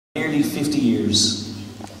nearly 50 years.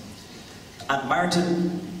 And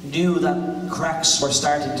Martin knew that cracks were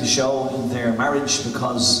starting to show in their marriage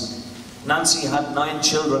because Nancy had 9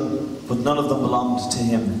 children, but none of them belonged to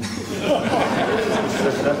him.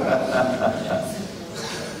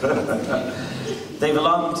 They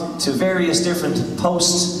belonged to various different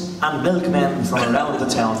posts and milkmen from around the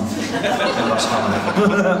town.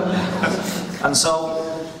 And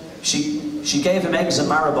so she gave him eggs and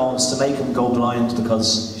marrowbones to make him go blind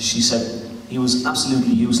because she said he was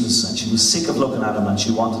absolutely useless and she was sick of looking at him and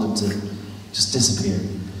she wanted him to just disappear.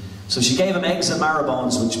 So she gave him eggs and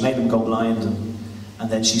marrowbones which made him go blind, and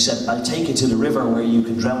then she said, I'll take you to the river where you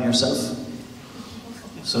can drown yourself.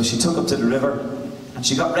 So she took him to the river and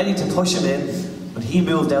she got ready to push him in, but he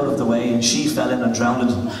moved out of the way and she fell in and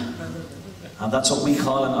drowned. And that's what we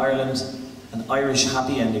call in Ireland an Irish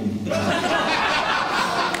happy ending.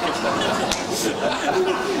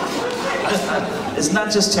 Isn't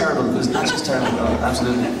that just terrible? Isn't that just terrible? Oh,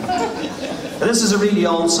 absolutely. This is a really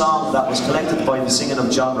old song that was collected by the singing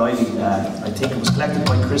of John Riley. I think it was collected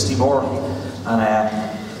by Christy Moore. And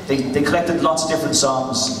they collected lots of different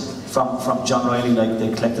songs from John Riley. Like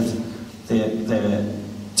they collected the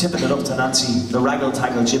Tippin' It Up to Nancy, the Raggle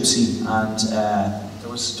Taggle Gypsy, and there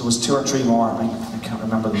was 2 or 3 more. I can't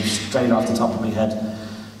remember them straight off the top of my head.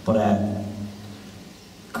 But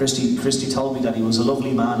Christy told me that he was a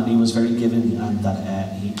lovely man and he was very giving, and that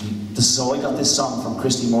so I got this song from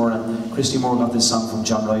Christy Moore, and Christy Moore got this song from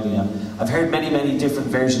John Riley. And I've heard many different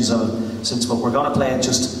versions of it since, but we're going to play it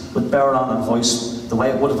just with Baron and voice, the way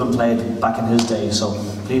it would have been played back in his day. So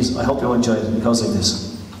please, I hope you enjoy it. It goes like this.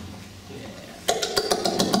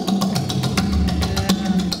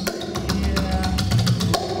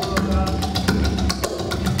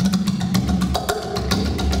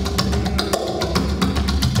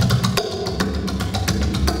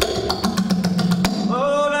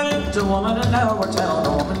 A woman in our town, a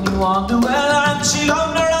woman you want to well, and she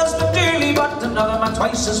loved her husband dearly, but another man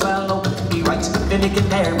twice as well. Oh, be right, Finnick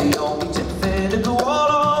and Harry, oh, be tip Finnick,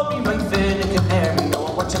 oh, be right, Finnick and Harry,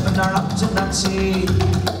 oh, we're tipping her up to Nancy.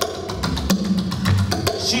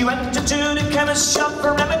 She went into the chemist shop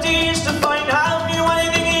for remedies to find out you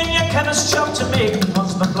anything in your chemist shop to make the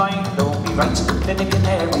husband blind. Oh, be right, Finnick and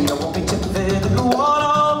Harry, oh, be tip Finnick,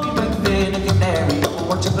 oh, be right, Finnick and Harry, oh,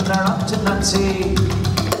 we're tipping her up to Nancy.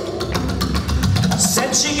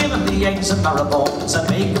 Said she give him the eggs and marrowbones and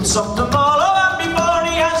make him suck them all. Oh, and before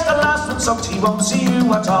he has the last one sucked, he won't see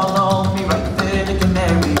you at all. Oh, be right, Finnick and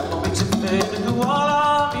Harry, oh, be tip Finnick,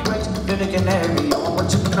 oh, be right, Finnick and Harry, oh, we're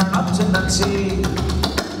tipping her up to Nancy.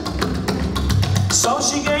 So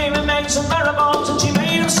she gave him eggs and marrowbones and she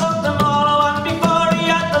made him suck them all. Oh, and before he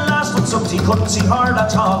had the last one sucked, he couldn't see her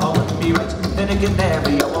at all. Oh, be right, Finnick and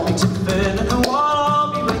Harry, oh, be tip Finnick,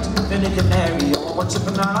 oh, be right, Finnick and Harry, oh, we're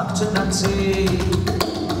tipping her up to Nancy.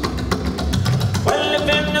 Well, if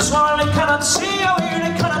in this world I cannot see, oh here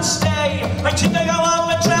I cannot stay, I think I go on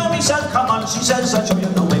and drown myself. Come on, she says, I'll show you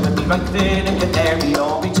the way. With me right, Finnick and Harry,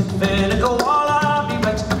 oh, be tip Finnick, oh, I'll be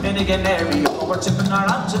right, Finnick and Harry, oh, we're tipping her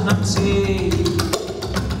up to Nancy.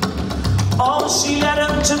 Oh, she led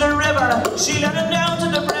him to the river, she led him down to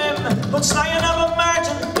the brim, but slying of a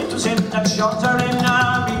Martin, it was him that shot her in.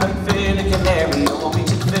 I'll be right, Finnick and Harry, oh, be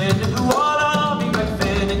tip Finnick, oh, I'll be right,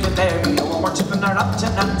 Finnick and Harry, oh, we're tipping her up to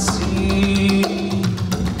Nancy.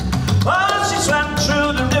 Well, she swam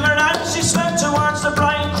through the river and she swam towards the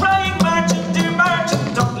brine, crying, Martin, dear Martin,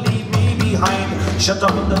 don't leave me behind. Shut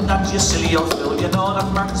up with that, you silly old fool, you know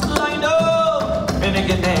that Martin's blind. Oh, Finnick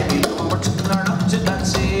and Harry, oh, we're tipping her up to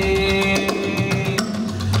Nancy.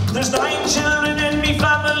 There's 9 children in me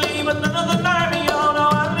family, but none of them are me, oh no,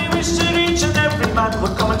 and I wish that each and every man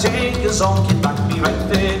would come and take his own kid back. Be right,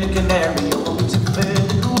 Finnick and Harry, oh, be tip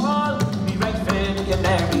Finnick, oh, be right, Finnick and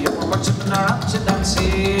Harry, oh, we're tipping her up to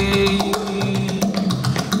Nancy.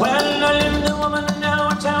 Well, I lived a woman in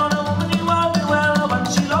our town, a woman you all knew well, but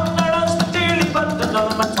she loved her husband dearly, but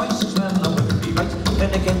another man twice as well. Oh, be right,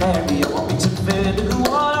 Finnick and Harry, oh, be tip Finnick,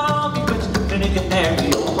 oh, be right, Finnick and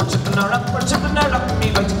Harry, oh, we're tipping her up, be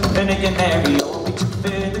right, Finnick and Harry, oh, be tip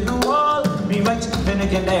Finnick, oh, be right,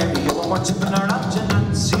 Finnick and Harry, oh, we're tipping her up to